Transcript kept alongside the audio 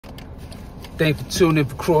Thanks for tuning in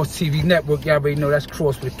for Kross TV Network. Y'all already know that's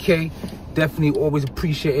Kross with a K. Definitely always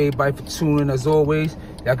appreciate everybody for tuning in as always.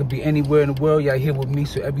 Y'all could be anywhere in the world. Y'all here with me,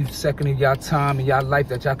 so every second of y'all time and y'all life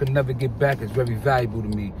that y'all can never get back is very valuable to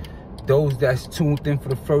me. Those that's tuned in for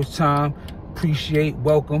the first time, appreciate,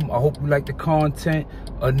 welcome. I hope you like the content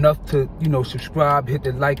enough to, subscribe, hit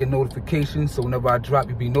the like and notifications so whenever I drop,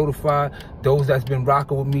 you be notified. Those that's been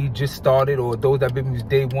rocking with me, just started, or those that been with me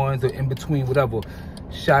day ones or in between, whatever.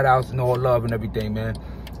 Shout outs and all love and everything, man.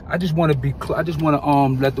 I just want to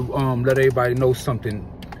let everybody know something.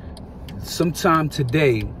 Sometime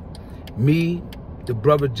today, me, the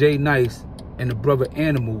brother Jay Nice, and the brother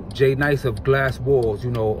Animal, Jay Nice of Glass Walls, he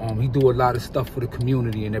do a lot of stuff for the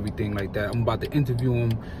community and everything like that. I'm about to interview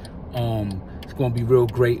him. It's gonna be real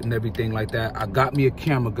great and everything like that. I got me a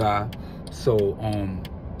camera guy, so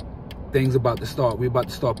things about to start. We're about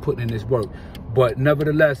to start putting in this work. But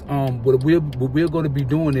nevertheless, what we're going to be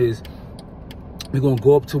doing is we're going to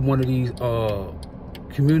go up to one of these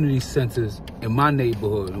community centers in my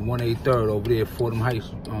neighborhood, in 183rd over there, Fordham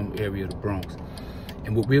Heights area of the Bronx.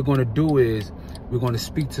 And what we're going to do is we're going to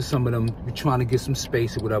speak to some of them. We're trying to get some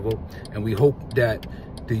space or whatever, and we hope that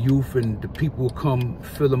the youth and the people will come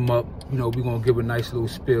fill them up. We're going to give a nice little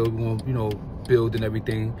spill. We're going to, build and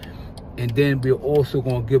everything. And then we're also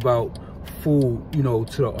going to give out food,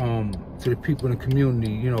 to the people in the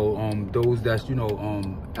community, those that's,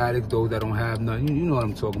 addicts, those that don't have nothing, you know what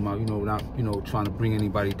I'm talking about, not, trying to bring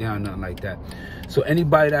anybody down, nothing like that. So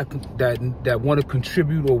anybody that want to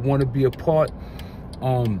contribute or want to be a part,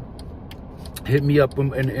 hit me up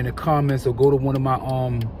in the comments, or go to one of my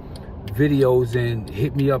videos and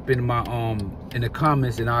hit me up in my in the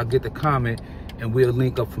comments, and I'll get the comment and we'll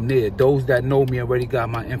link up from there. Those that know me already got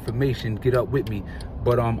my information, get up with me.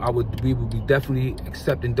 But we will be definitely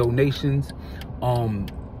accepting donations.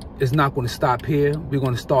 It's not going to stop here. We're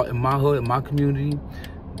going to start in my hood, in my community.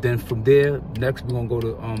 Then from there, next we're going to go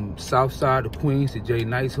to South Side of Queens, to Jay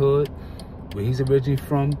Nice hood, where he's originally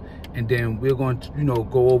from. And then we're going to,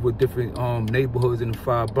 go over different neighborhoods in the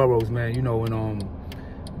 5 boroughs, man, and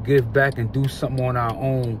give back and do something on our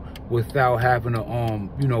own without having to,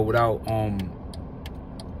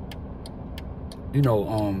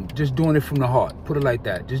 just doing it from the heart. Put it like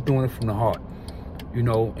that. Just doing it from the heart,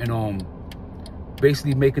 and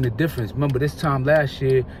basically making a difference. Remember this time last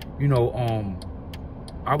year,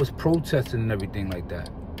 I was protesting and everything like that.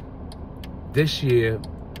 This year,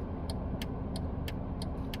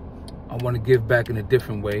 I want to give back in a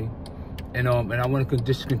different way, and I want to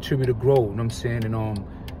just contribute to grow. You know what I'm saying? And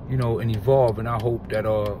and evolve. And I hope that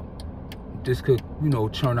this could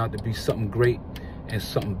turn out to be something great and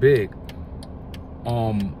something big.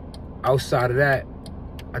 Outside of that,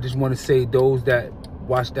 I just want to say those that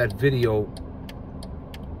watch that video,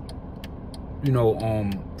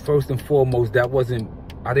 first and foremost,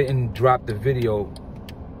 I didn't drop the video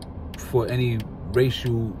for any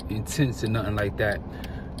racial intents or nothing like that.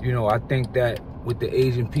 I think that what the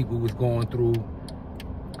Asian people was going through,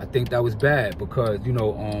 I think that was bad, because,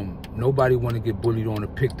 nobody want to get bullied on or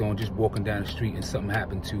picked on just walking down the street and something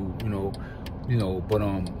happened to, but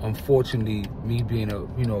unfortunately, me being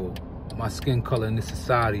my skin color in this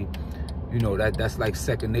society, that's like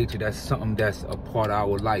second nature. That's something that's a part of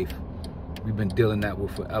our life. We've been dealing that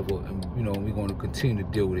with forever, and we're going to continue to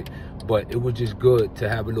deal with it. But it was just good to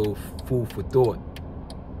have a little food for thought.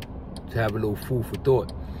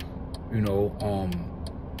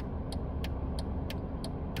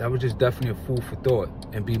 That was just definitely a food for thought.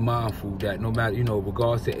 And be mindful that no matter,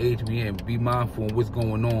 regards to age we in, be mindful of what's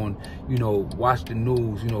going on. Watch the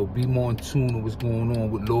news, be more in tune with what's going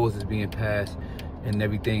on, with laws that's being passed and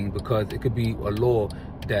everything, because it could be a law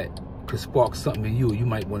that could spark something in you. You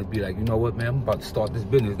might want to be like, you know what, man, I'm about to start this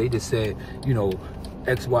business. They just said,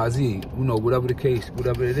 XYZ, whatever the case,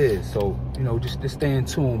 whatever it is. So, just stay in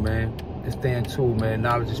tune, man. Just stay in tune, man.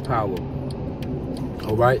 Knowledge is power.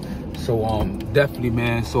 All right. So definitely,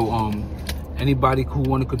 man. So anybody who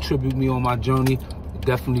want to contribute me on my journey,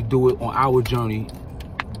 definitely do it on our journey.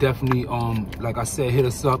 Definitely, like I said, hit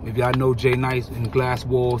us up. If y'all know Jay Nice and Glass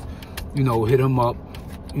Walls, hit him up.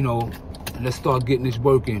 Let's start getting this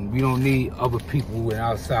working. We don't need other people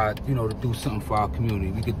outside, to do something for our community.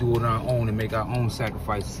 We could do it on our own and make our own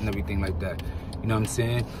sacrifices and everything like that. You know what I'm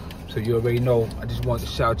saying? So you already know. I just want to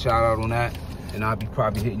shout y'all out on that. And I'll be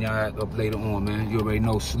probably hitting y'all up later on, man. You already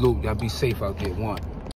know. Salute. Y'all be safe out there. One.